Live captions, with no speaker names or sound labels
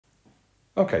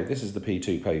Okay, this is the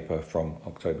P2 paper from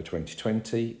October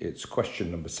 2020. It's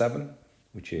question number 7,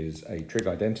 which is a trig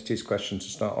identities question to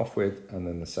start off with, and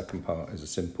then the second part is a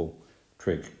simple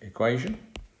trig equation.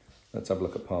 Let's have a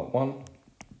look at part 1.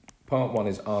 Part 1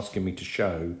 is asking me to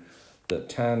show that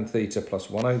tan theta plus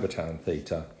 1 over tan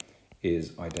theta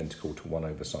is identical to 1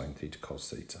 over sine theta cos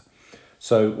theta.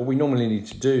 So what we normally need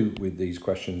to do with these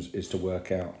questions is to work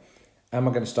out, am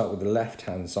I going to start with the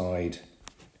left-hand side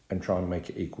and try and make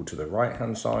it equal to the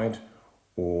right-hand side,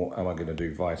 or am I going to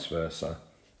do vice versa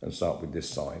and start with this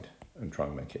side and try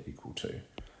and make it equal to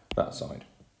that side?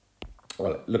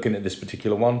 Well, looking at this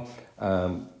particular one,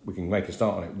 we can make a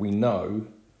start on it. We know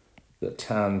that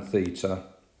tan theta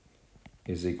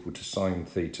is equal to sine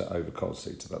theta over cos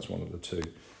theta. That's one of the two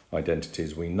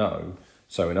identities we know.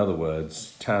 So in other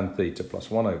words, tan theta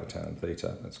plus 1 over tan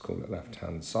theta, let's call it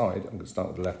left-hand side. I'm going to start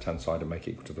with the left-hand side and make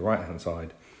it equal to the right-hand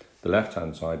side. The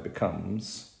left-hand side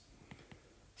becomes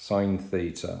sine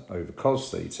theta over cos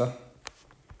theta,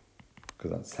 because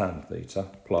that's tan theta,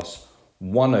 plus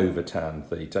 1 over tan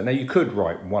theta. Now you could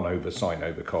write 1 over sine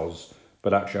over cos,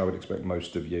 but actually I would expect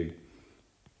most of you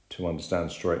to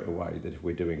understand straight away that if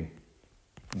we're doing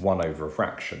 1 over a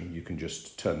fraction, you can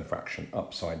just turn the fraction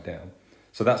upside down.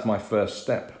 So that's my first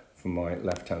step for my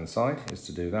left-hand side, is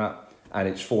to do that. And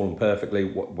it's fallen perfectly.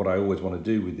 What I always want to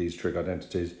do with these trig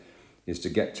identities is to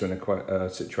get to a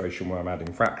situation where I'm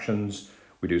adding fractions.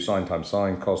 We do sine times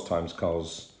sine, cos times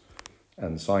cos,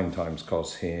 and sine times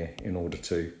cos here in order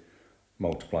to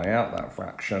multiply out that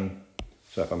fraction.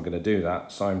 So if I'm going to do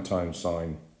that, sine times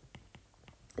sine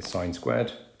is sine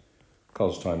squared,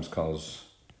 cos times cos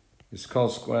is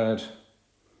cos squared,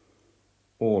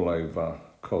 all over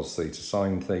cos theta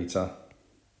sine theta.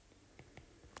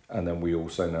 And then we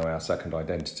also know our second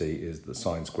identity is that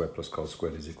sine squared plus cos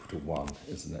squared is equal to 1,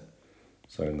 isn't it?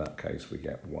 So in that case, we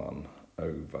get 1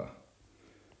 over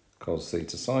cos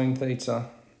theta sine theta,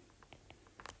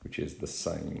 which is the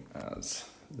same as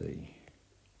the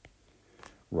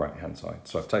right-hand side.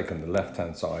 So I've taken the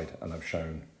left-hand side and I've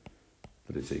shown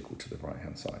that it's equal to the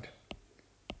right-hand side.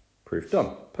 Proof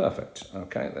done. Perfect.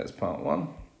 Okay, that's part 1.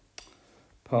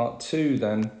 Part 2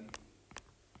 then,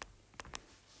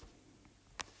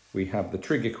 we have the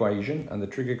trig equation, and the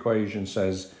trig equation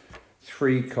says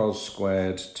 3 cos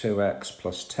squared 2x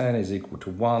plus 10 is equal to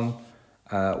 1.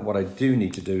 What I do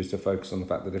need to do is to focus on the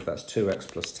fact that if that's 2x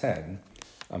plus 10,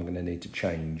 I'm going to need to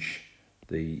change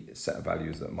the set of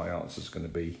values that my answer is going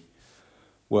to be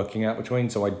working out between.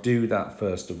 So I do that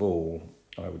first of all.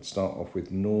 I would start off with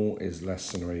 0 is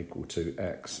less than or equal to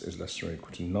x is less than or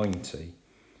equal to 90.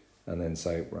 And then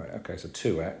say, right, okay, so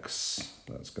 2x,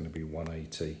 that's going to be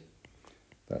 180.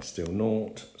 That's still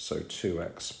 0. So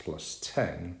 2x plus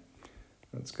 10,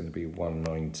 that's going to be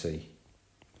 190.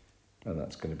 And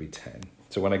that's going to be 10.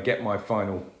 So when I get my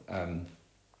final,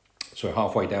 so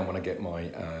halfway down when I get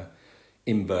my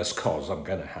inverse cos I'm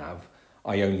going to have,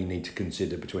 I only need to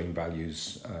consider between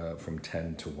values from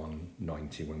 10 to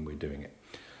 190 when we're doing it.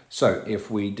 So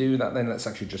if we do that, then let's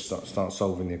actually just start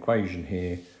solving the equation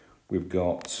here. We've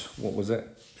got, what was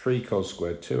it? 3 cos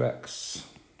squared 2x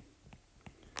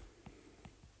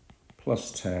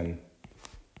plus 10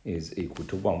 is equal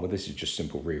to 1. Well, this is just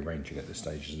simple rearranging at this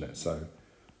stage, isn't it? So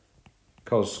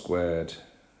cos squared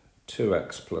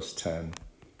 2x plus 10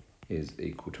 is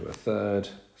equal to a third.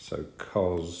 So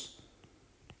cos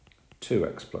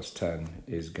 2x plus 10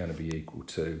 is going to be equal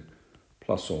to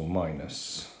plus or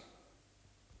minus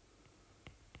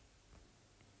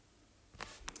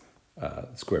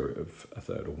the square root of a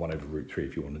third, or 1 over root 3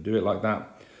 if you want to do it like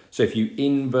that. So if you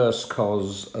inverse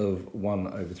cos of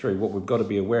 1 over 3, what we've got to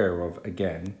be aware of,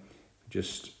 again,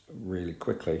 just really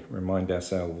quickly remind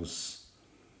ourselves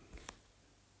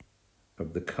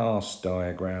of the cast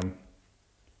diagram,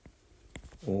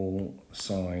 all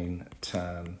sine,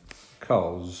 tan,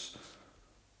 cos.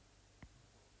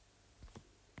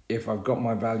 If I've got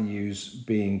my values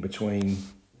being between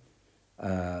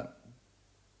 10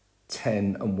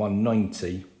 and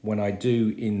 190, when I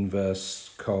do inverse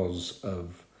cos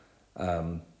of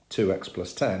 2x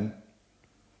plus 10,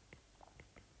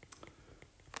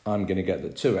 I'm going to get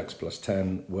that 2x plus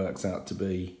 10 works out to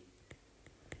be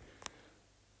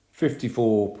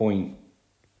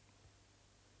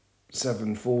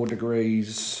 54.74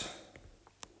 degrees,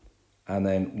 and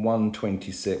then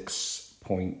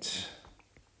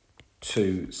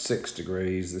 126.26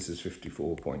 degrees. This is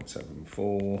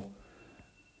 54.74.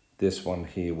 This one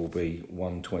here will be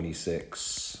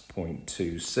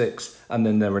 126.26, and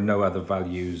then there are no other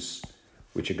values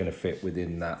which are going to fit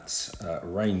within that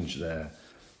range there.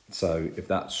 So if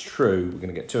that's true, we're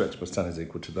going to get 2x plus 10 is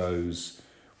equal to those,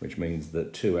 which means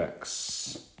that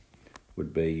 2x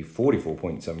would be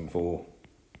 44.74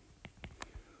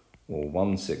 or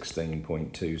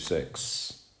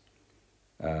 116.26.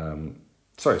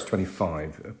 Sorry, it's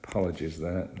 25. Apologies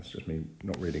there. That's just me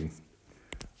not reading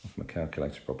off my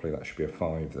calculator properly. That should be a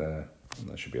 5 there, and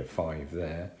that should be a 5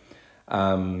 there.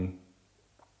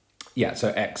 Yeah, so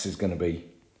x is going to be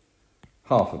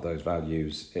half of those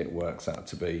values. It works out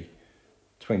to be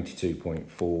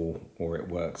 22.4, or it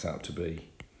works out to be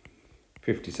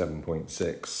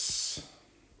 57.6.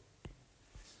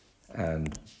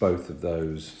 And both of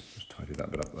those, just tidy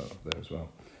that bit up there as well.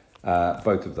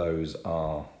 Both of those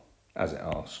are, as it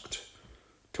asked,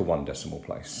 to one decimal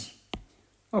place.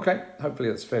 Okay, hopefully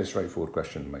that's a fairly straightforward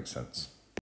question and makes sense.